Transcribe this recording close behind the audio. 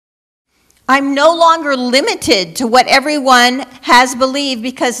I'm no longer limited to what everyone has believed,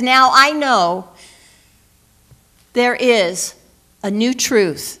 because now I know there is a new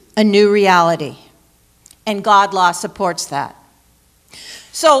truth, a new reality, and God law supports that.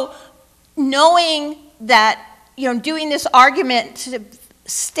 So knowing that, doing this argument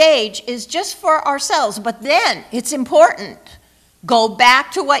stage is just for ourselves, but then it's important. Go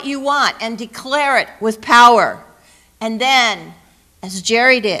back to what you want and declare it with power. And then, as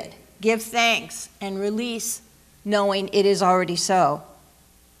Jerry did, give thanks and release, knowing it is already so.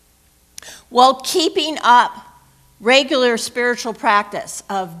 While keeping up regular spiritual practice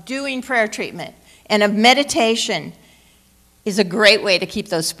of doing prayer treatment and of meditation is a great way to keep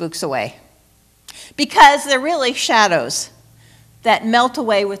those spooks away. Because they're really shadows that melt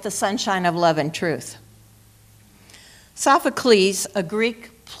away with the sunshine of love and truth. Sophocles, a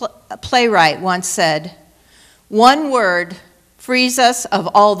Greek playwright, once said, "One word frees us of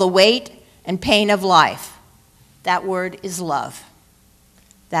all the weight and pain of life. That word is love.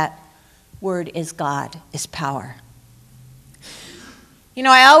 That word is God, is power."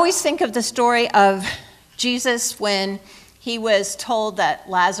 I always think of the story of Jesus when he was told that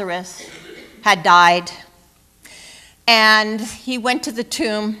Lazarus had died. And he went to the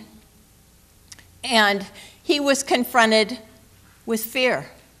tomb, and he was confronted with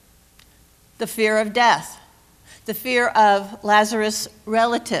fear. The fear of death. The fear of Lazarus'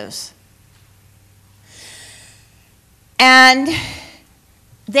 relatives. And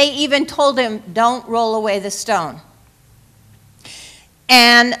they even told him, "Don't roll away the stone."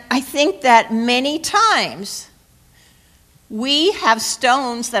 And I think that many times we have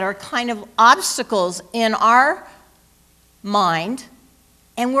stones that are kind of obstacles in our mind,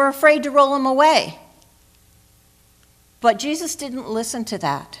 and we're afraid to roll them away. But Jesus didn't listen to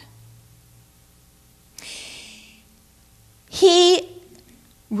that. He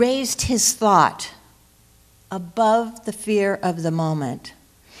raised his thought above the fear of the moment.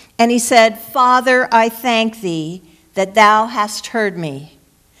 And he said, "Father, I thank thee that thou hast heard me,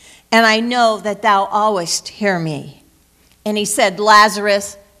 and I know that thou always hear me." And he said,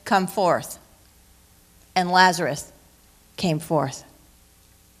 "Lazarus, come forth." And Lazarus came forth.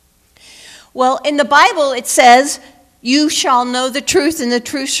 Well, in the Bible it says, "You shall know the truth, and the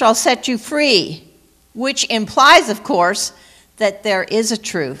truth shall set you free," which implies, of course, that there is a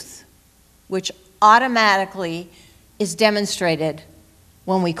truth, which automatically is demonstrated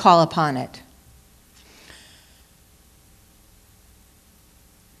when we call upon it.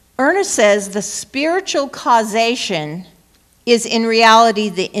 Ernest says the spiritual causation is in reality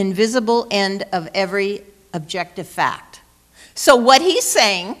the invisible end of every objective fact. So what he's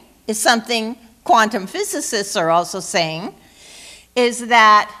saying is something quantum physicists are also saying, is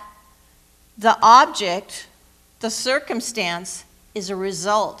that the object, the circumstance, is a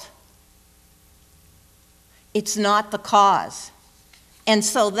result. It's not the cause. And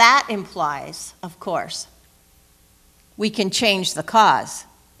so that implies, of course, we can change the cause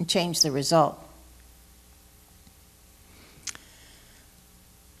and change the result.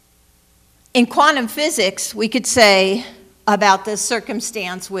 In quantum physics, we could say about this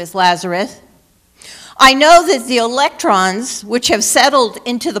circumstance with Lazarus, "I know that the electrons, which have settled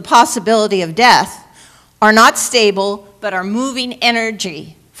into the possibility of death, are not stable, but are moving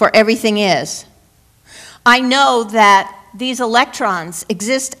energy, for everything is. I know that these electrons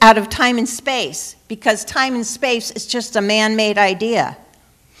exist out of time and space, because time and space is just a man-made idea.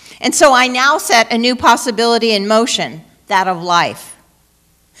 And so I now set a new possibility in motion, that of life.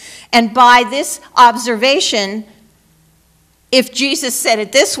 And by this observation, if Jesus said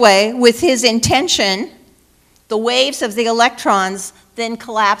it this way, with his intention, the waves of the electrons then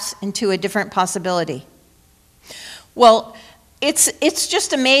collapse into a different possibility." Well, it's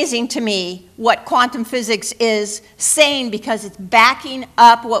just amazing to me what quantum physics is saying, because it's backing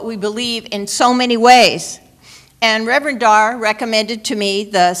up what we believe in so many ways. And Reverend Dar recommended to me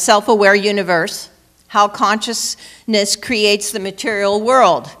the Self-Aware Universe, How Consciousness Creates the Material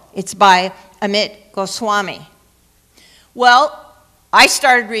World. It's by Amit Goswami. Well, I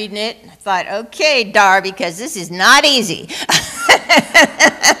started reading it. I thought, okay, Dar, because this is not easy.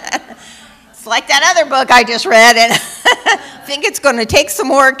 It's like that other book I just read, and I think it's going to take some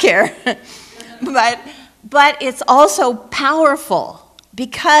work here. But it's also powerful,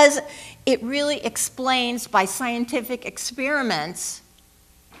 because it really explains by scientific experiments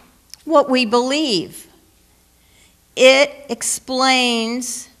what we believe. It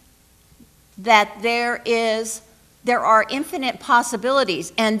explains that there are infinite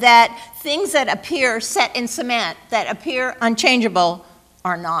possibilities, and that things that appear set in cement, that appear unchangeable,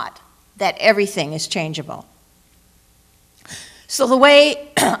 are not, that everything is changeable. So the way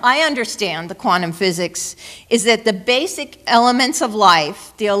I understand the quantum physics is that the basic elements of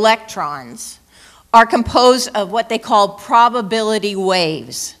life, the electrons, are composed of what they call probability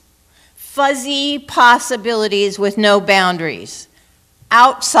waves, fuzzy possibilities with no boundaries,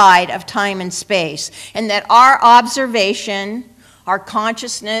 outside of time and space, and that our observation, our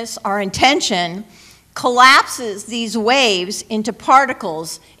consciousness, our intention collapses these waves into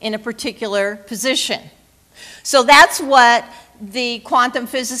particles in a particular position. So that's what the quantum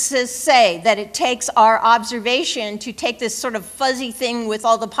physicists say, that it takes our observation to take this sort of fuzzy thing with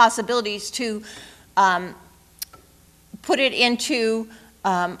all the possibilities to put it into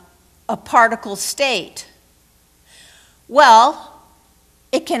a particle state. Well,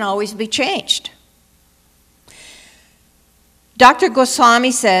 it can always be changed. Dr.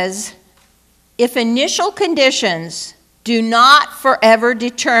 Goswami says, if initial conditions do not forever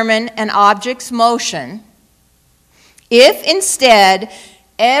determine an object's motion, if instead,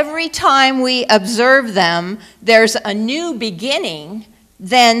 every time we observe them, there's a new beginning,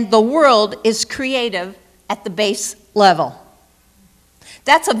 then the world is creative at the base level.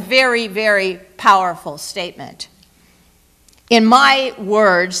 That's a very, very powerful statement. In my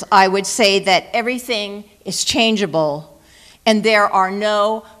words, I would say that everything is changeable, and there are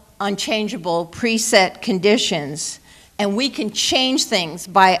no unchangeable preset conditions, and we can change things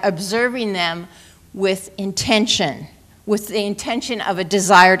by observing them with intention, with the intention of a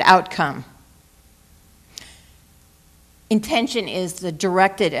desired outcome. Intention is the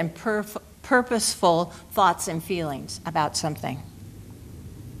directed and purposeful thoughts and feelings about something.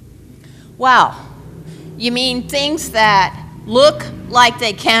 Wow, you mean things that look like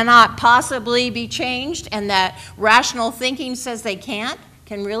they cannot possibly be changed and that rational thinking says they can't,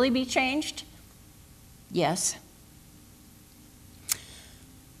 can really be changed? Yes.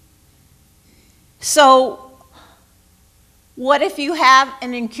 So, what if you have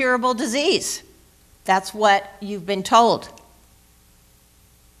an incurable disease? That's what you've been told.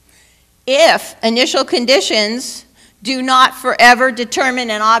 If initial conditions do not forever determine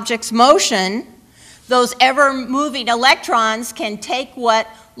an object's motion, those ever-moving electrons can take what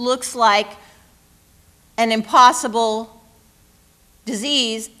looks like an impossible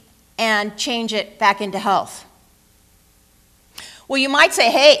disease and change it back into health. Well, you might say,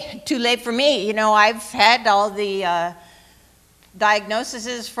 hey, too late for me. You know, I've had all the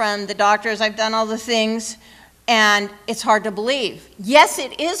diagnoses from the doctors, I've done all the things, and it's hard to believe. Yes,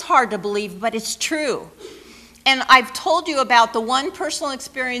 it is hard to believe, but it's true. And I've told you about the one personal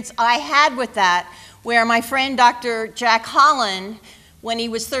experience I had with that, where my friend Dr. Jack Holland, when he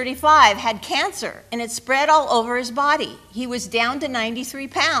was 35, had cancer, and it spread all over his body. He was down to 93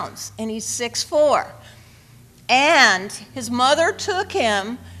 pounds, and he's 6'4". And his mother took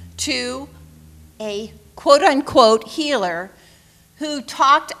him to a quote-unquote healer who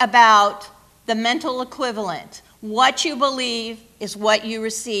talked about the mental equivalent. What you believe is what you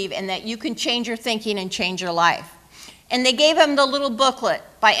receive, and that you can change your thinking and change your life. And they gave him the little booklet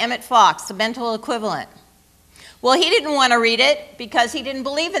by Emmett Fox, The Mental Equivalent. Well, he didn't want to read it because he didn't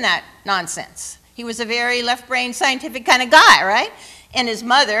believe in that nonsense. He was a very left-brain scientific kind of guy, right? And his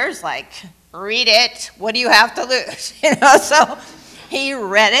mother's like, read it, what do you have to lose? You know, so he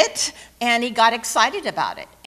read it, and he got excited about it.